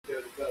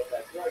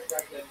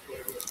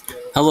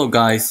Hello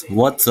guys,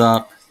 what's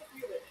up?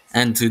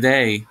 And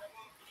today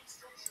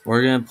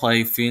we're gonna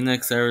play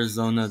Phoenix,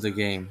 Arizona the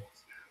game.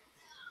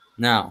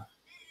 Now,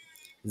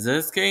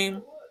 this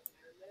game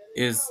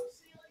is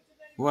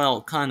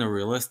kinda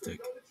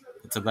realistic.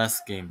 It's the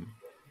best game,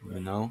 you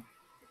know?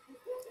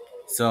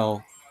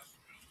 So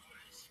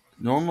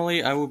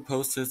normally I would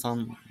post this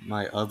on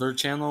my other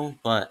channel,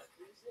 but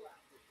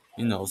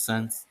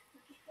since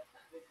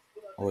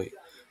oh wait,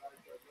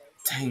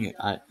 dang it,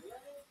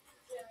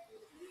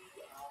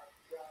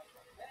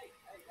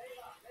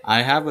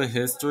 I have a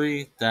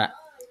history that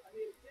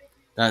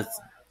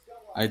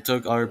I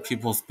took other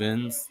people's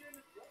spins.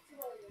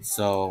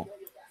 So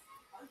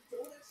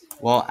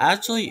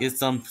actually it's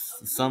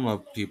some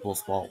of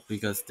people's fault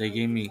because they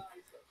gave me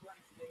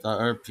the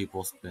other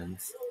people's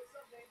spins.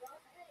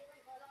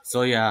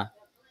 So yeah,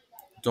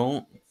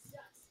 don't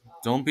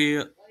don't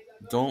be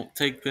don't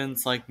take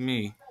pins like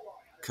me,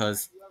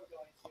 cause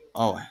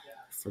I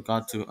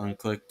forgot to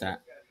unclick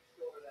that.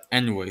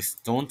 Anyways,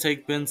 don't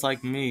take pins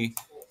like me.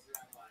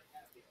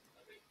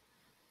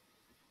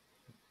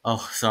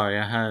 Oh, sorry,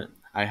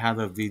 I had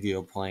a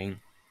video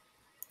playing.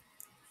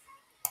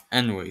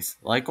 Anyways,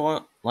 like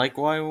what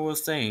I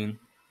was saying,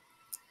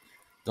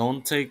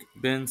 don't take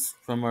bins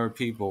from other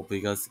people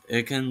because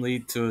it can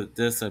lead to a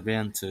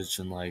disadvantage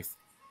in life.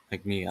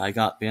 Like me, I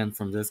got banned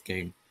from this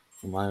game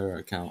from my other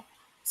account.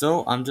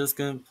 So I'm just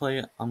gonna play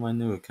it on my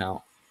new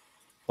account,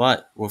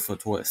 but with a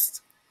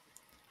twist.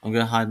 I'm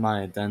gonna hide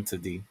my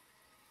identity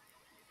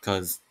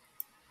because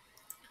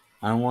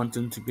I don't want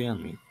them to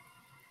ban me.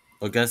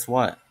 But guess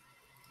what?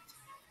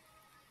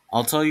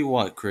 I'll tell you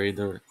what,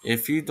 creator.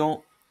 If you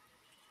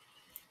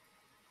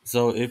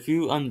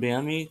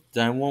unban me,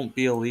 then I won't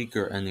be a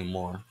leaker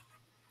anymore,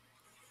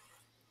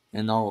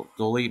 and I'll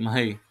delete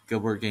my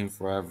Gilbert game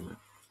forever.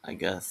 I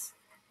guess.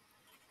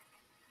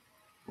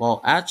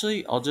 Well,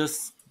 actually, I'll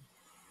just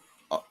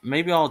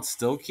maybe I'll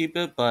still keep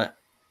it, but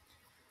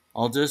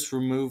I'll just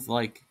remove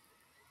like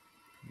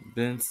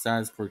bin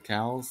stats for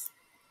cows,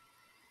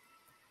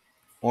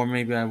 or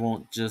maybe I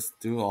won't just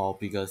do all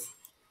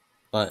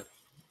but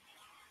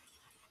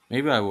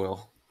maybe I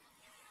will.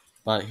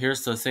 But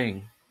here's the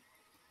thing: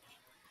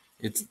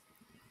 it's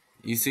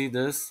you see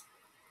this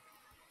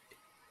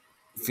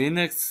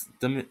Phoenix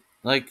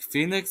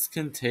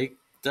can take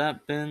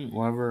that bin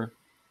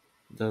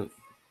the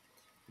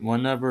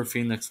whenever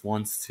Phoenix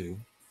wants to,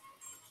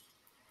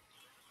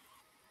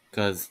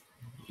 cause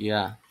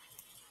yeah,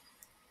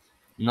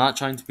 I'm not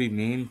trying to be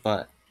mean,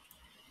 but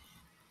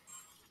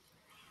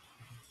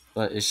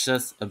it's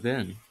just a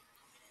bin.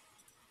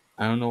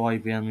 I don't know why you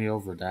banned me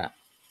over that.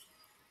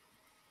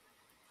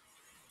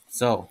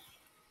 So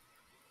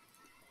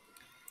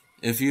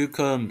if you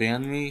couldn't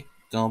ban me,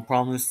 don't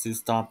promise to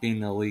stop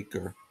being a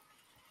leaker.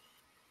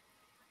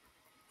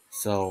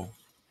 So,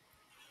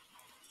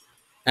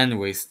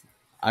 anyways,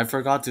 I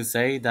forgot to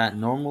say that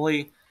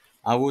normally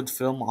I would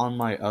film on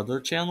my other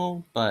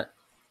channel, but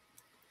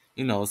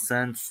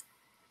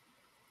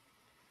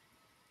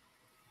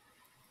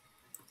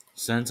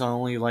since I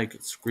only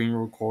like screen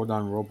record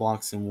on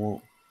Roblox and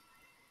won't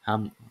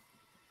have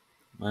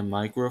my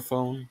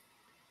microphone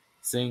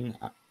thing,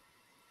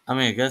 I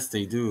mean, I guess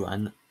they do.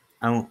 I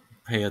don't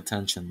pay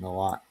attention a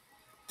lot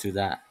to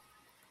that.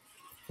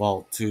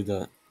 Well, to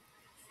the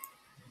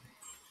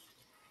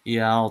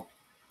yeah,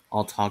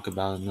 I'll talk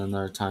about it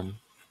another time.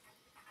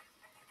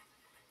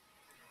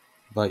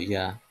 But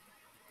yeah.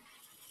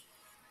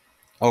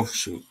 Oh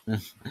shoot.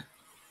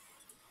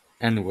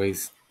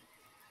 Anyways,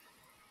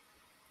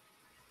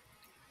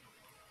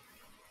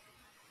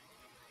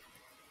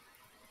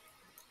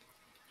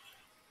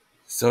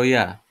 so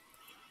yeah.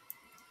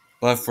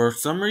 But for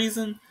some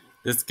reason,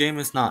 this game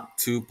is not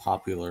too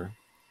popular.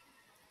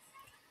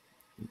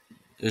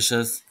 It's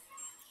just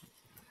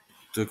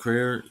the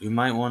career. You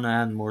might want to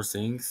add more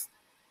things.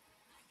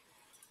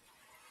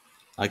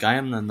 Like I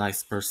am a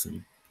nice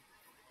person,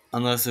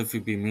 unless if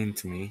you be mean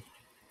to me.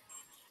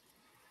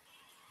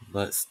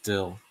 But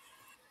still.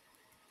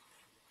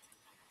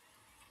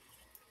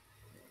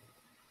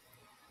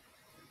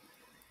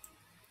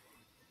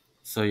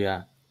 So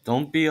yeah,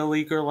 don't be a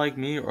leaker like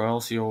me, or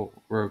else you'll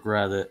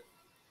regret it.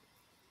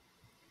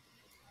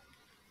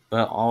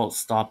 But I'll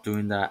stop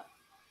doing that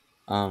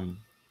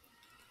um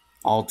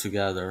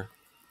altogether.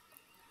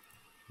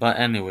 But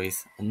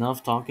anyways,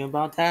 enough talking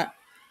about that.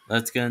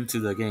 Let's get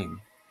into the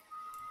game.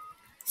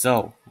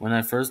 So when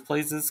I first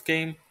played this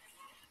game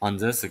on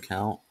this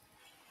account,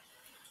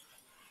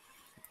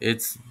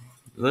 it's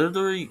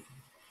literally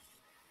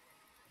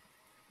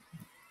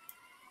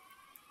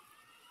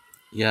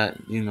yeah,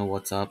 you know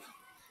what's up.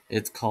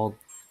 It's called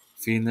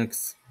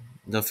Phoenix,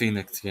 the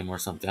Phoenix game or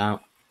something.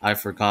 I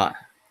forgot.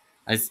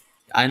 I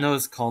I know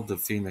it's called the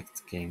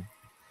Phoenix game,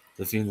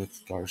 the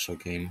Phoenix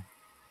Garsha game.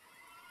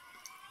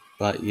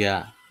 But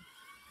yeah,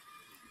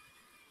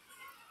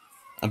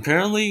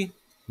 apparently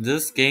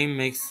this game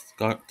makes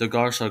the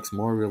Garshuks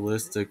more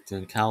realistic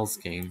than Cal's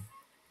game.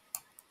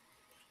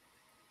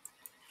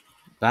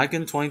 Back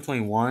in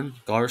 2021,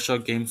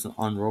 Garshuk games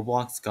on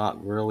Roblox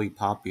got really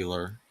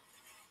popular.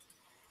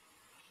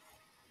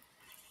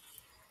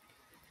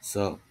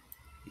 So,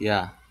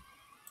 yeah,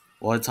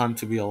 what a time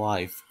to be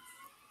alive.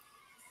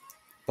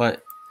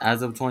 But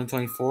as of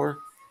 2024,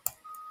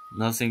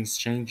 nothing's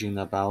changing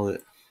about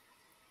it.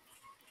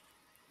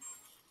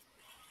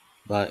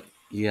 But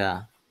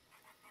yeah,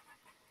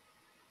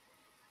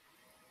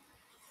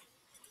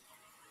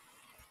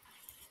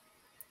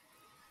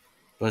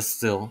 but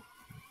still,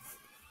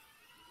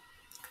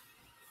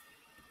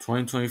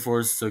 2024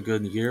 is a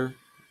good year,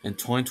 and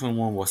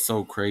 2021 was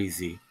so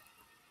crazy.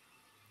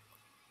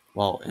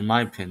 Well, in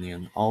my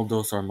opinion, all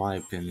those are my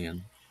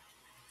opinion.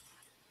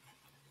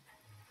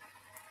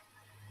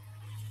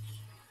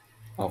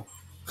 Oh,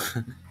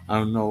 I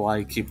don't know why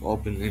I keep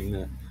opening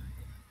it,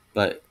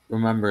 but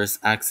remember it's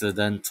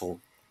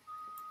accidental.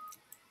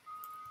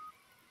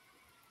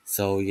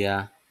 So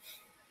yeah.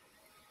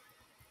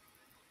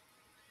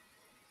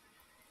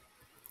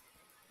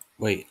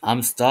 Wait,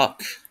 I'm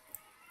stuck.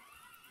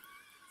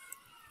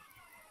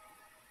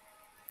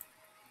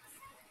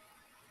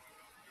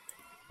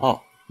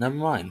 Oh, never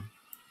mind.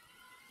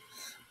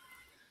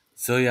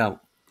 So yeah,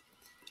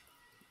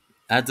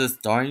 at the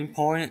starting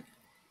point,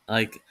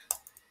 like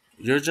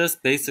you're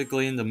just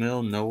basically in the middle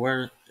of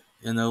nowhere,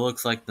 and it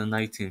looks like the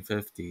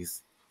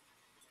 1950s.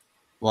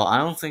 Well, I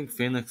don't think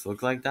Phoenix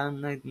looked like that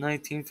in the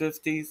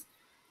 1950s,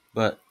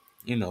 but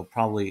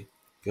probably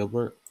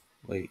Gilbert.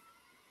 Wait,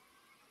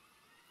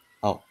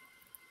 oh,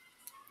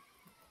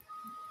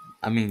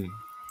 I mean,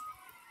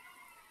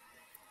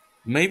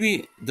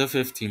 maybe the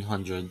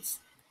 1500s.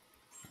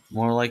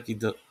 More likely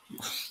the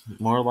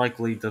more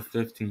likely the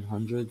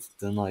 1500s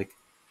than like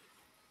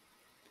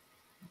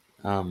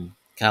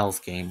Cal's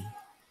game.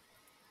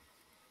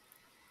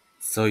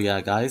 So yeah,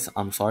 guys,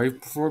 I'm sorry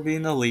for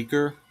being a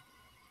leaker.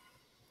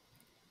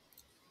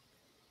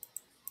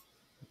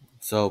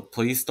 So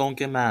please don't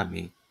get mad at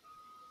me.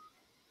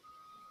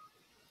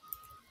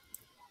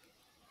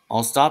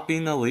 I'll stop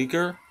being a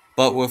leaker,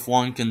 but with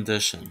one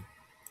condition.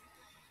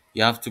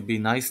 You have to be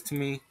nice to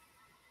me,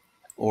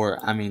 or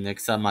I mean,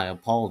 accept my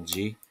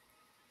apology,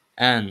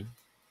 and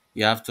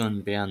you have to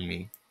unban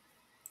me.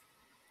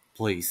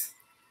 Please.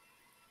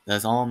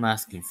 That's all I'm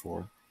asking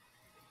for.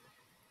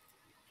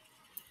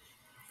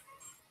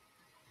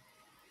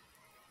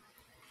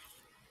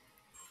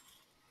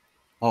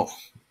 Oh,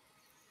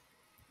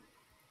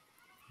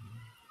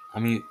 I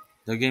mean,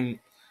 the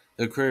game,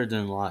 the creator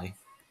didn't lie.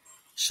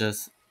 It's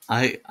just,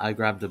 I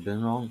grabbed the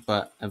bin wrong,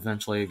 but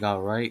eventually I got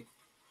it right.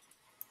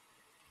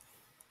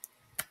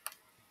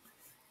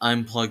 I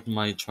unplugged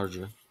my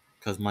charger,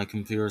 because my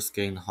computer's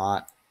getting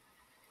hot.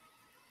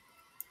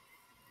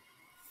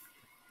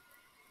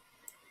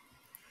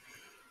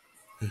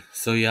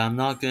 So yeah, I'm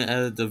not gonna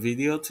edit the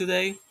video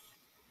today,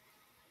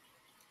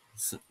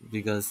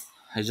 because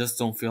I just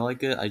don't feel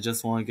like it. I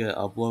just want to get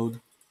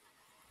upload.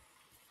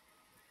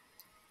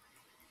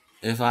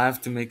 If I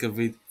have to make a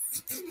video,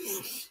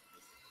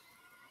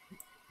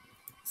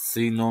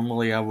 see,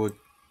 normally I would,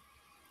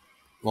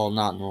 well,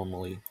 not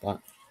normally,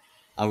 but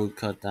I would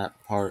cut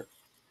that part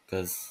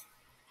because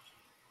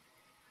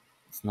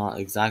it's not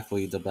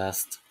exactly the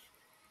best.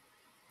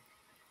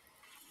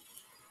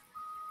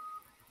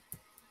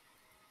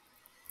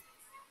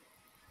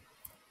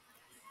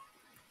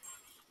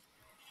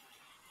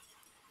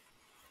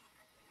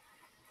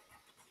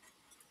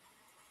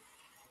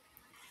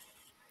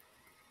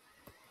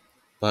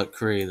 But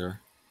creator,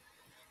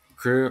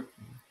 for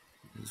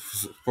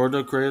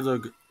the creator,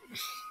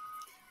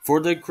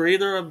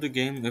 of the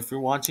game, if you're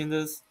watching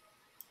this,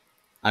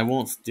 I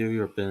won't steal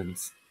your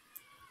bins.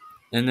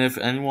 And if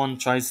anyone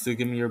tries to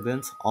give me your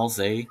bins, I'll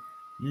say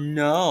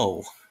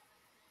no.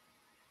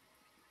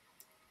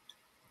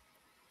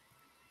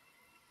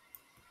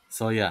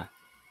 So yeah,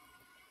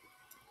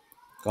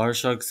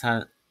 Garshark's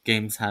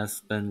games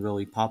has been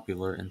really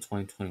popular in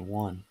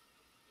 2021.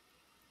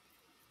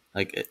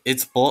 Like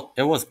it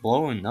was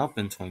blowing up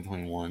in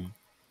 2021.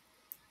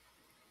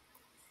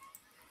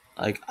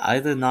 Like I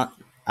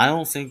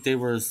don't think they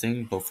were a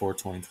thing before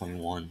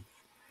 2021.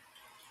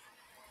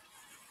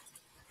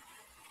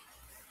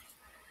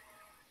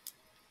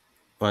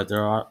 But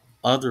there are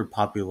other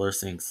popular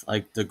things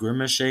like the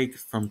Grimace Shake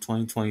from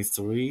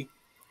 2023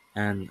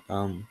 and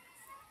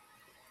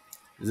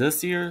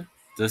this year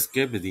the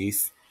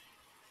Skibbities,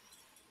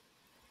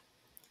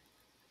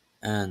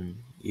 and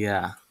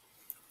yeah,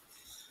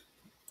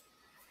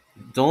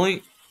 the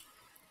only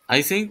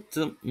I think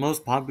the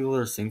most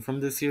popular thing from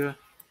this year,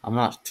 I'm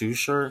not too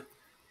sure,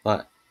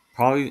 but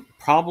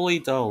probably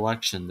the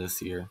election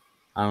this year.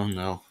 I don't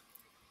know,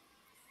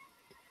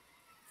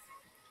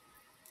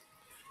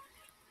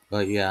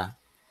 but yeah,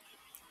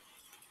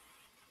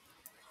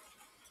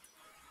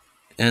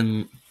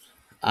 and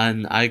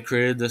I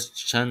created this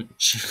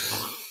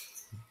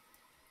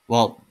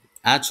well,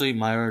 actually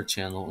my other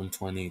channel in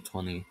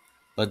 2020,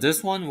 but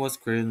this one was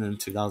created in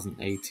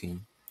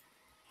 2018.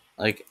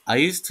 Like I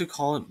used to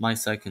call it my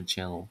second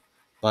channel,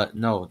 but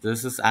no,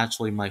 this is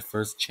actually my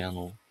first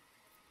channel.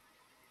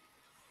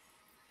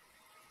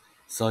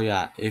 So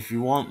yeah, if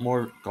you want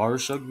more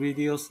Garshug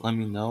videos, let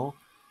me know.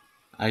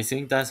 I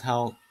think that's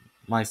how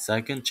my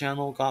second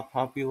channel got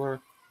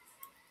popular.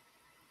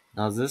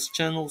 Now this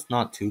channel's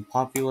not too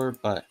popular,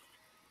 but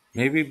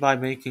maybe by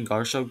making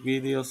Garshok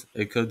videos,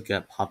 it could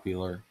get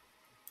popular.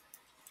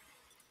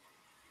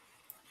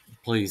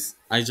 Please,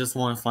 I just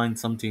want to find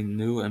something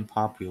new and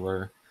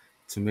popular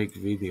to make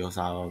videos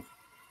out of.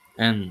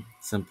 And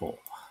simple.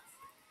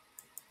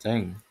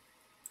 Dang.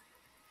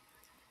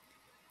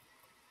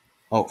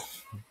 Oh,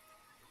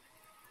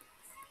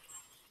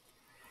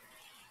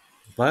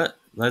 but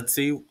let's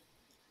see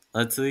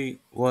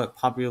what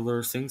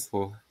popular things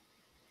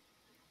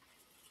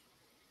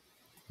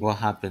will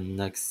happen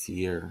next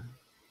year.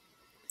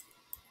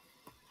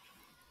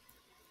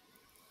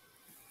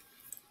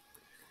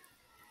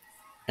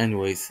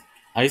 Anyways,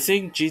 I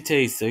think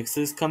GTA 6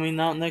 is coming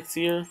out next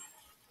year.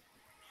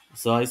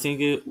 So I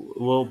think it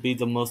will be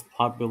the most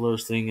popular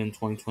thing in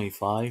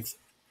 2025.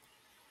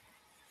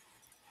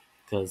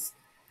 Because,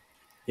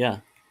 yeah,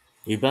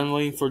 we've been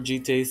waiting for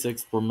GTA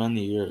 6 for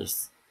many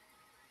years.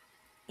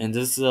 And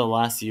this is the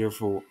last year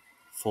for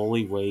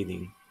fully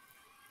waiting.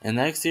 And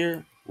next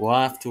year, we'll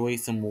have to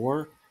wait some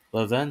more.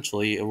 But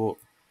eventually, it will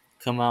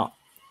come out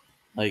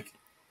like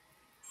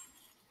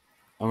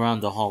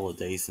around the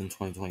holidays in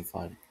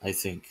 2025, I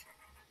think.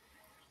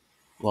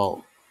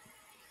 Well,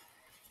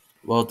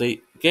 well,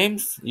 they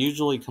games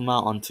usually come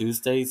out on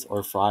Tuesdays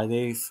or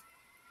Fridays.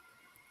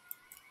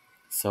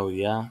 So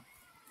yeah,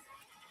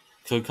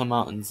 could come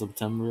out in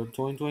September of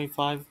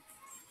 2025.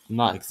 I'm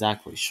not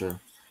exactly sure.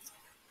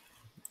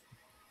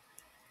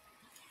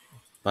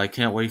 But I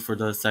can't wait for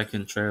the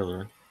second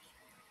trailer,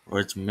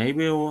 which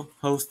maybe will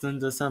host in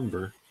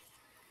December.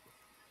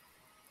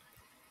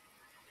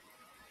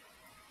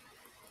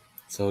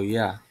 So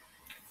yeah,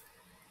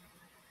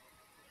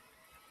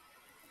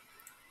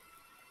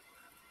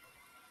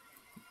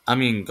 I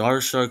mean,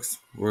 Garshuks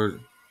were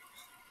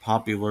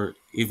popular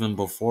even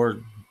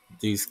before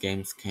these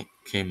games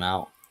came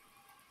out.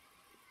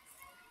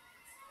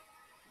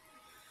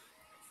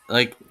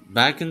 Like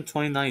back in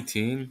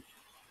 2019,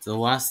 the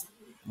last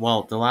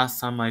the last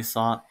time I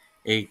saw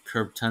a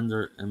curb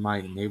tender in my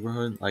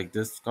neighborhood like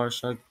this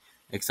Garshuk,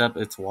 except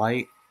it's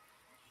white,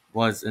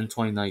 was in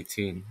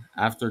 2019.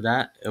 After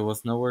that, it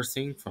was nowhere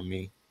seen from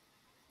me.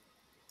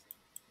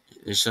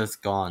 It's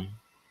just gone,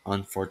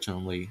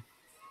 unfortunately.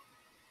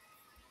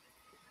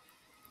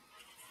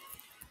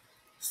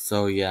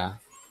 So yeah,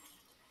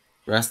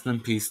 rest in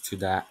peace to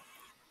that.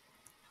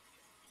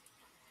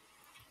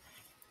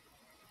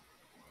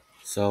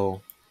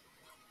 So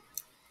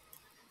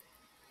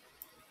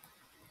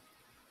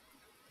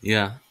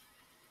yeah,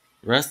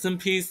 rest in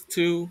peace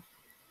to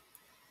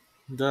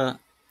the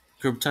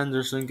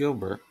Pretenders and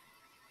Gilbert.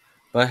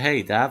 But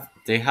hey,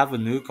 they have a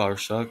new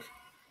Garshuk,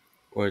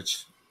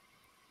 which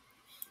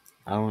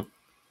I don't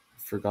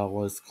forgot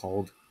what it's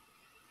called.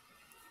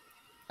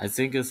 I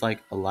think it's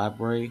like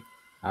Elaborate.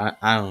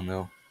 I don't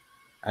know.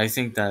 I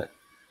think that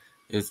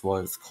is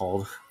what it's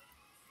called.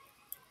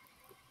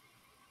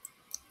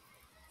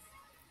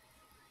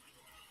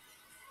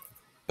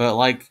 But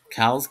like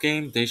Cal's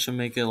game, they should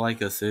make it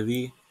like a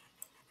city.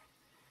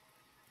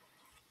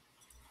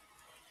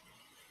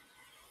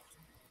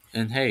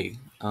 And hey,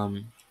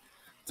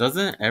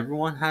 doesn't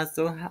everyone has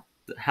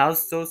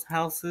those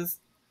houses?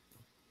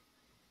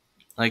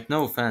 Like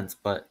no offense,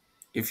 but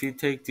if you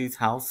take these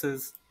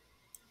houses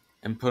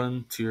and put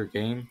them to your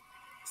game,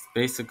 it's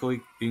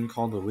basically being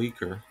called a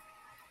leaker.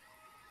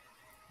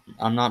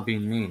 I'm not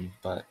being mean,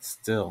 but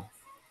still,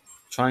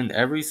 trying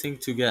everything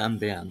to get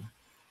unbanned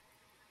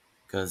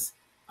because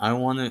I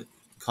don't want to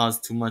cause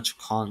too much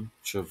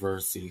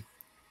controversy.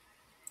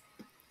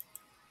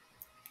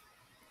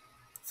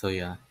 So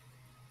yeah,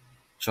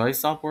 should I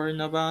stop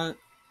worrying about it?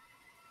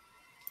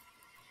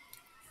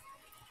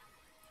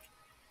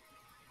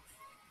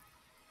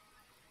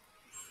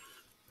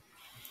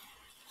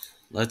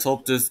 Let's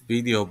hope this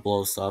video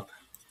blows up,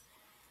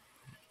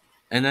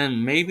 and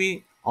then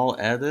maybe I'll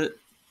edit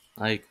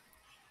like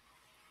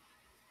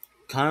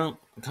kind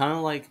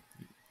of like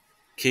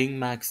King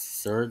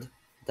Max Third,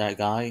 that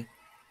guy,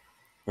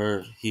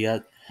 where he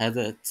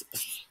edits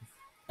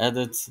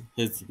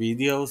his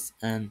videos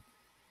and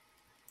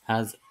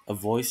has a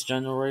voice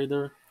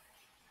generator,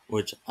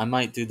 which I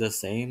might do the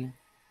same.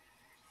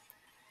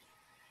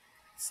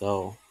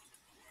 So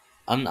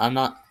I'm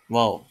not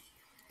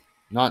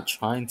not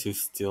trying to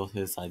steal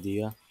his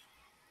idea.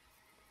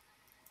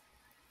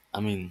 I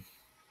mean,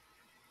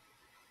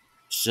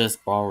 it's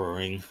just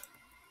borrowing.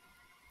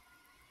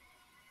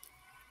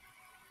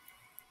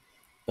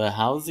 But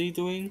how's he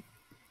doing?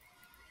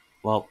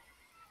 Well,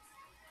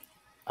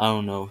 I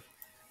don't know.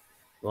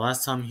 The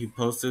last time he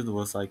posted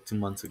was like 2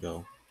 months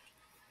ago.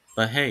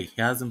 But hey,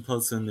 he hasn't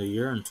posted in a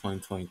year in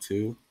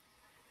 2022.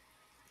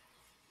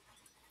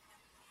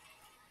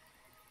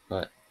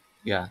 But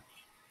yeah,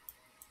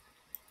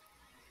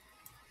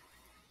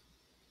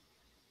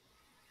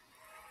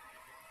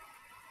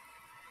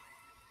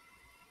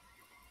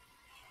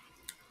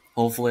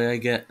 hopefully I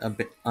get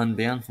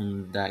unbanned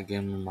from that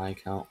game in my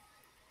account.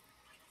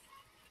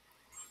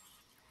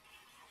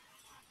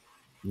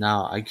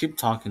 Now, I keep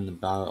talking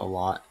about it a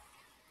lot,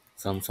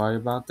 so I'm sorry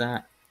about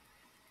that.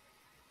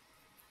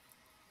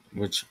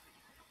 which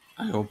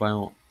I hope I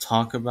don't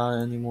talk about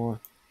it anymore.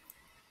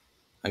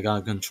 I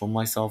gotta control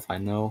myself, I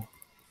know.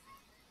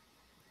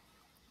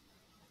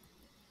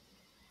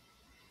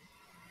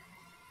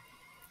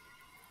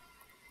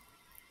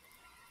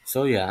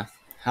 So yeah,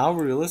 how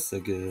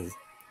realistic it is.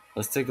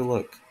 Let's take a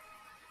look.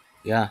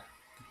 Yeah,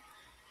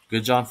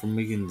 good job for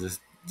making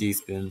these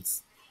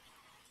spins.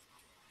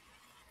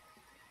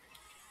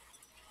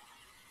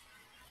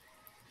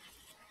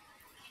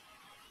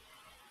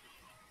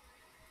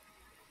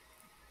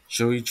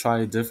 Should we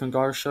try a different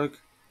Garshuk?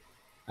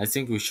 I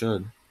think we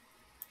should,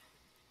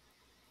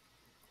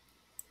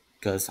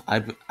 because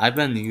I've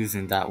been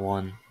using that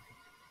one.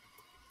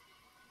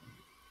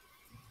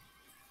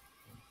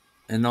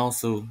 And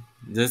also,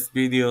 this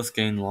video is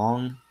getting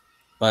long,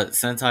 but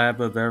since I have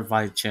a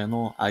verified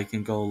channel, I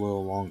can go a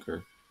little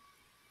longer.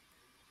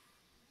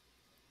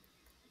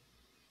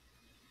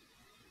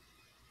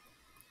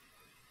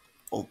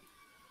 Oh,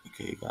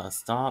 okay, gotta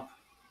stop.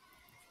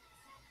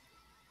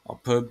 I'll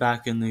put it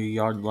back in the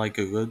yard like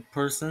a good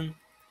person.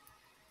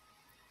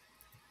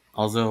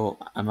 Although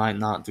I might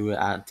not do it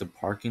at the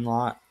parking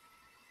lot,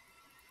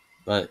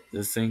 but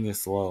this thing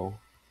is slow.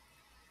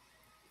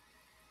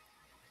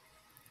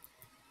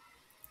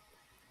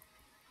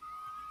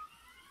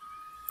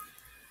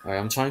 Alright,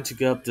 I'm trying to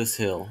get up this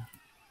hill.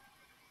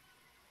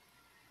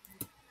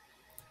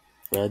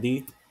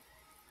 Ready?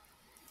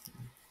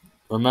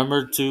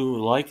 Remember to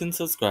like and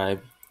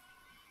subscribe,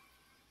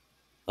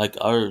 like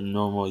our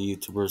normal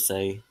YouTubers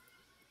say.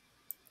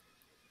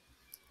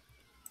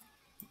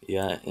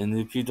 Yeah, and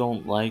if you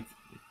don't like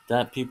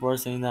that people are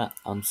saying that,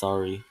 I'm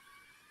sorry.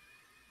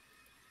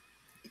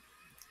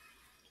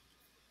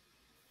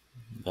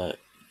 But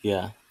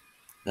yeah,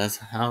 that's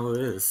how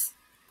it is.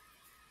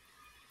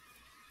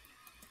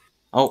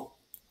 Oh,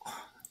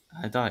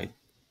 I died.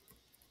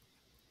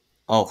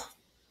 Oh,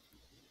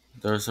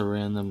 there's a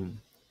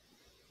random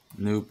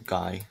noob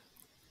guy.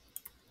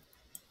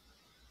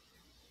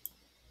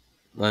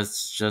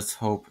 Let's just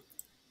hope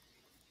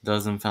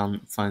doesn't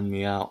find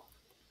me out.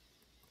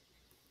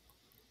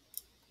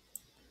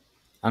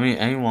 I mean,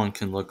 anyone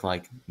can look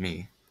like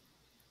me,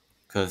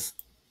 cause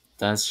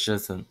that's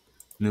just a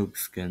noob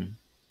skin,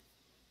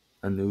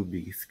 a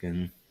newbie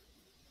skin.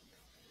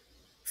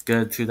 Let's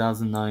get a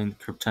 2009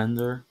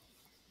 Pretender.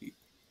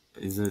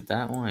 Is it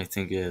that one? I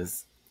think it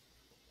is.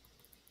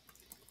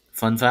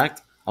 Fun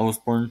fact: I was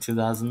born in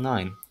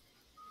 2009.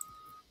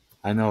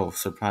 I know,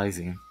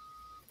 surprising.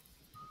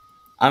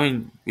 I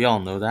mean, we all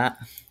know that.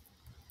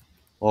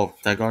 Oh,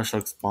 that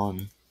Garshok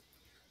spawned,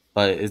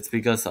 but it's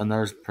because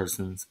another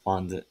person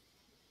spawned it.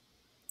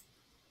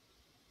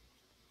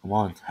 Come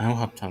on, I don't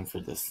have time for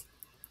this.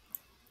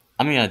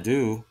 I mean, I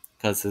do,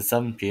 because it's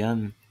 7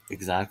 p.m.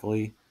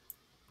 exactly.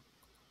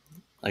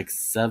 Like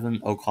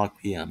 7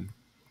 o'clock p.m.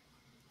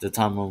 The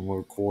time when we're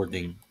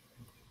recording.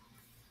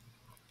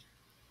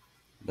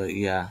 But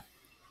yeah,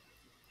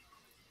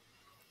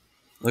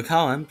 look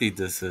how empty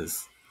this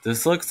is.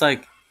 This looks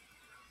like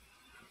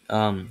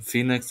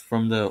Phoenix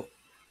from the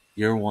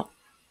year one,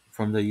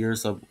 from the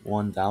years of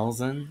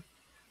 1000,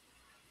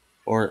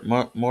 or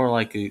more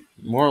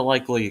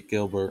likely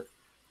Gilbert.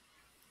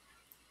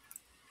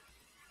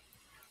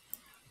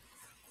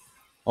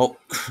 Oh,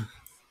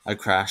 I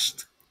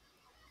crashed.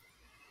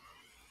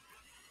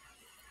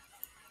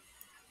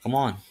 Come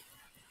on.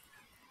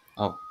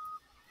 Oh,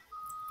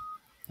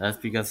 that's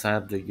because I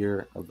have the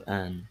year of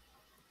N.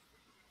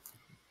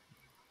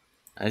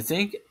 I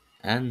think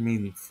N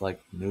means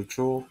like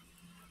neutral,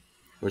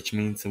 which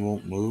means it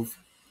won't move,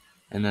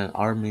 and then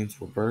R means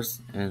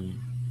reverse, and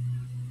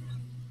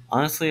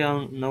honestly, I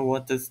don't know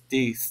what this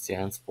D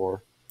stands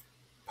for.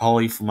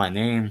 Probably for my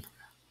name,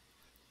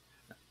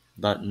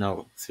 but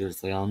no,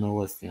 seriously, I don't know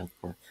what it stands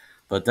for.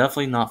 But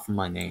definitely not for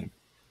my name.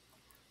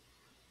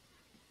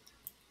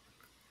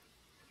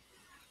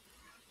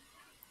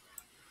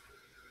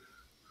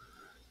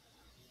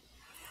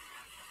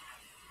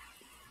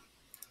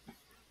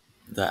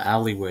 The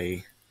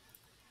alleyway.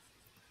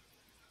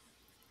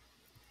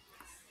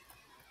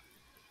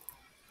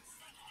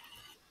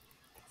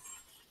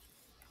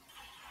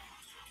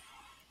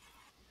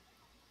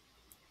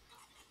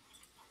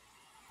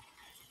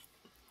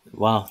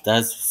 Wow,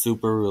 that's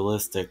super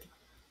realistic.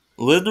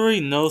 Literally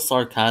no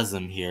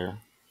sarcasm here.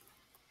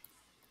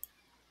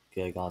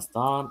 Okay, I gotta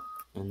stop,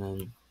 and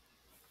then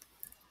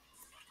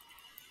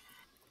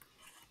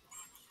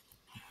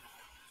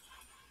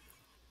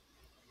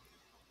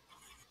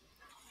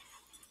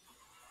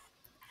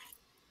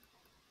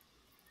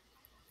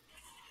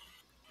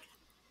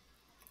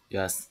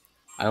yes,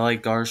 I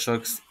like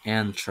Garshuks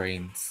and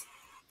trains.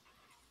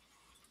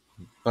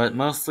 But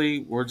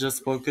mostly, we're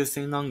just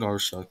focusing on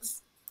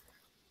Garshuks.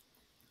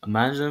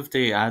 Imagine if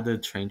they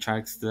added train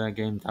tracks to that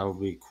game, that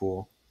would be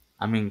cool.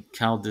 I mean,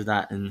 Cal did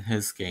that in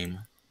his game.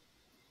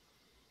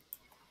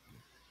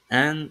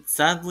 And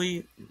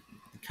sadly,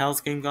 Cal's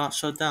game got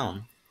shut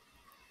down.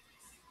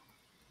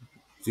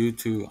 Due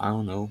to, I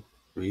don't know,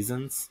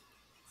 reasons.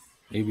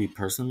 Maybe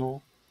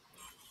personal.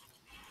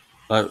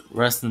 But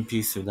rest in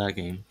peace to that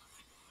game.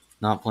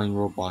 Not playing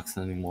Roblox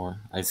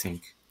anymore, I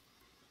think.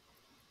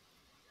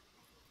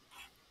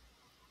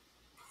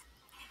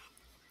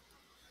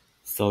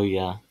 So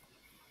yeah,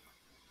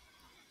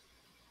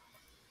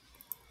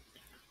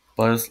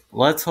 but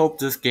let's hope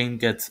this game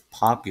gets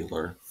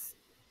popular.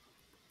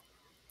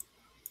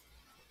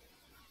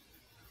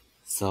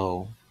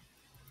 So,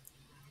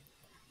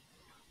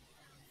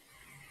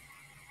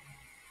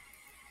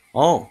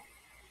 oh,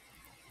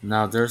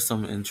 now there's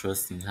some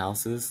interesting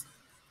houses,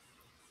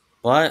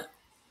 but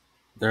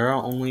there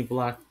are only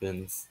black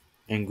bins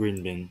and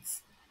green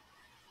bins.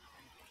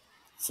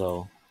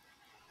 So,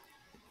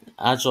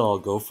 actually, I'll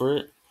go for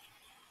it.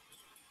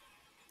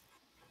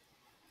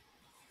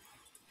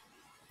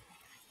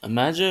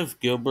 Imagine if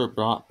Gilbert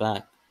brought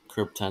back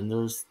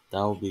Cryptenders.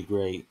 That would be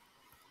great.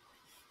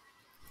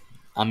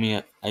 I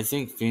mean, I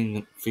think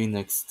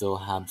Phoenix still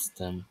has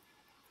them,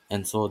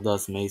 and so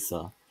does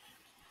Mesa.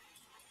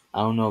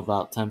 I don't know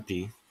about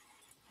Tempe,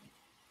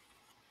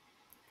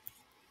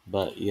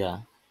 but yeah.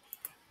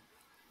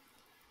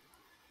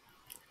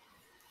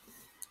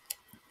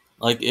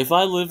 Like, if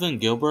I live in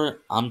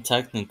Gilbert, I'm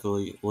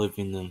technically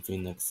living in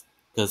Phoenix,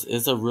 because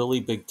it's a really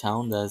big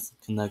town that's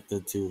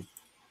connected to,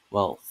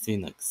 well,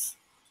 Phoenix.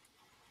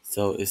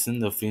 So it's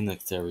in the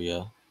Phoenix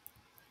area.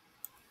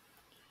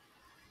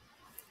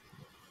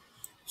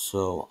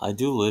 So I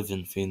do live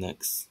in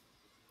Phoenix.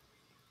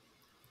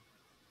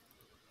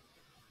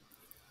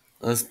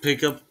 Let's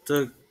pick up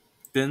the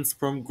bins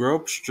from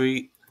Grove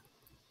Street.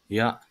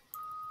 Yeah,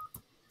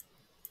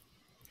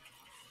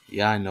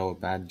 yeah, I know, a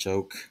bad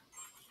joke.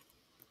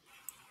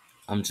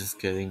 I'm just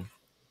kidding.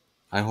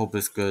 I hope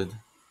it's good.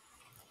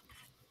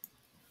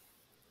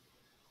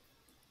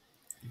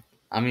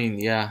 I mean,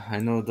 yeah, I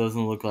know it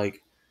doesn't look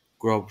like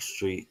Grove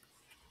Street.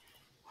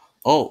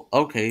 Oh,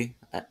 okay.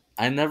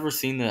 I never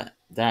seen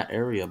that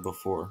area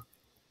before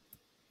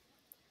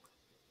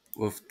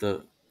with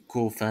the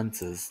cool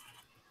fences.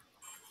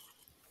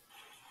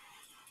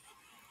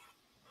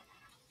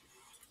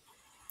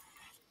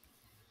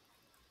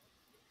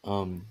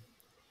 Um,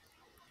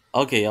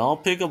 okay, I'll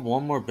pick up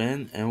one more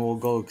bin and we'll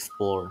go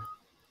explore.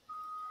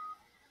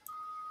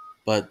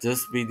 But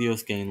this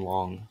video's getting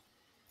long,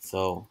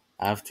 so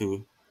I have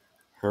to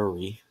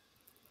hurry.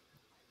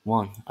 Come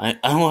on, I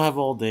don't have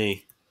all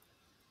day.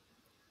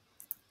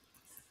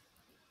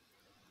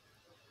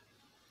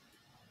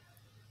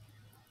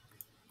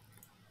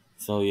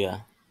 So yeah,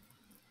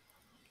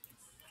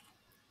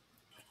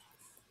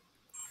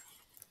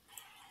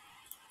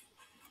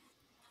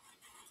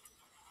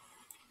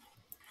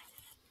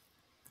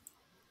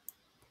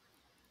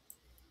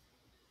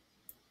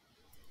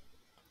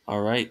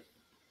 all right,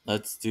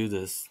 let's do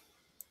this.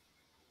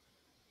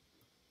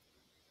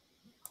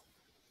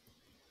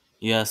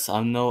 Yes,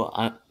 I know.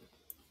 I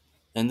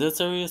in this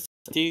area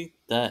see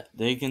that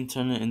they can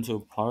turn it into a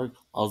park,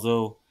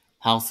 although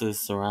houses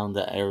surround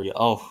the area.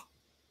 Oh,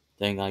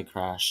 dang! I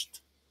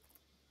crashed.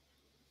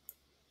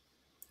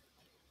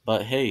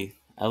 But hey,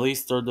 at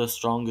least they're the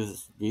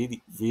strongest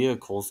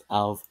vehicles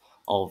out of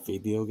all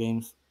video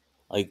games.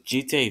 Like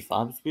GTA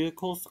 5's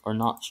vehicles are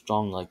not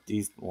strong like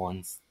these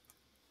ones.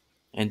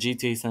 And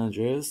GTA San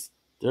Andreas,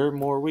 they're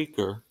more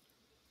weaker.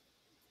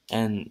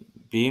 And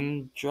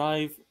Beam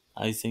Drive,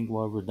 I think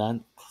whatever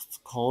that's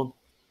called,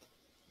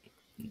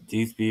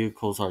 these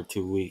vehicles are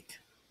too weak.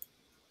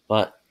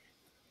 But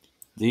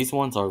these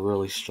ones are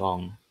really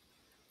strong.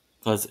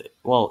 Because,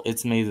 well,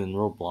 it's made in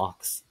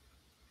Roblox.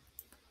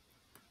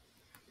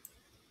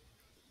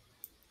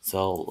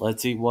 So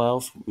let's see what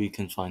else we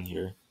can find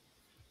here.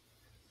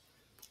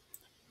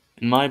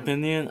 In my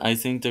opinion, I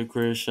think the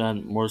creators should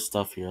add more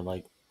stuff here,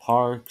 like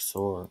parks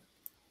or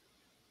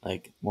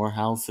like more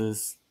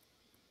houses.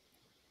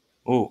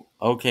 Oh,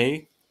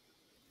 okay.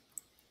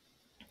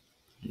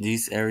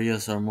 These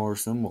areas are more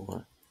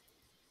similar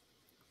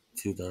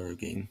to the other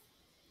game.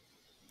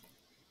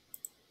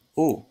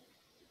 Oh,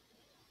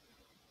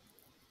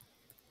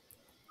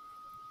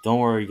 don't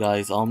worry,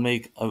 guys. I'll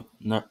make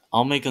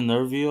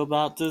another video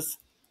about this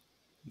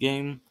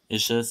game.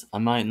 It's just I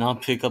might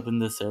not pick up in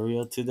this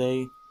area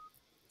today,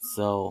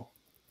 so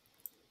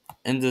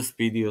and this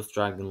video is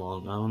dragging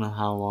long. I don't know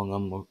how long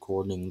I'm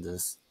recording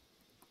this.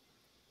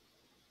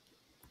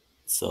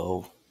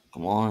 So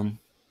come on.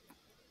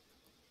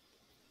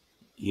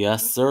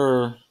 Yes,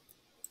 sir.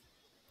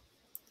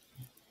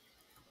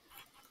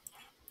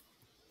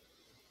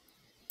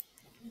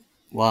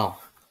 Wow.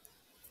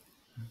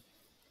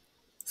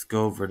 Let's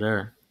go over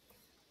there.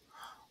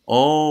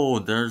 Oh,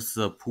 there's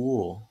a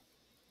pool.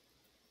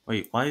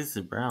 Wait, why is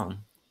it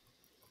brown?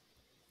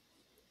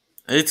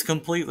 It's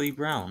completely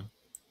brown.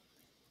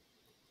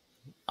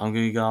 I'm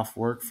gonna get off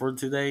work for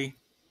today.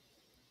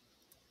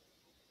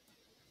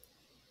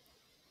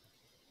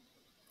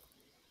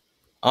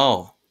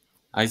 Oh,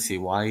 I see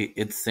why.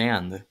 It's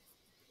sand.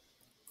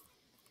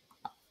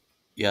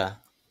 Yeah,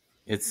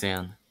 it's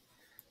sand.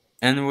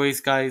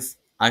 Anyways, guys,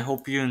 I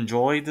hope you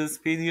enjoyed this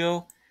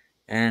video,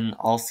 and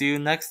I'll see you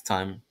next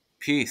time.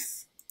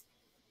 Peace.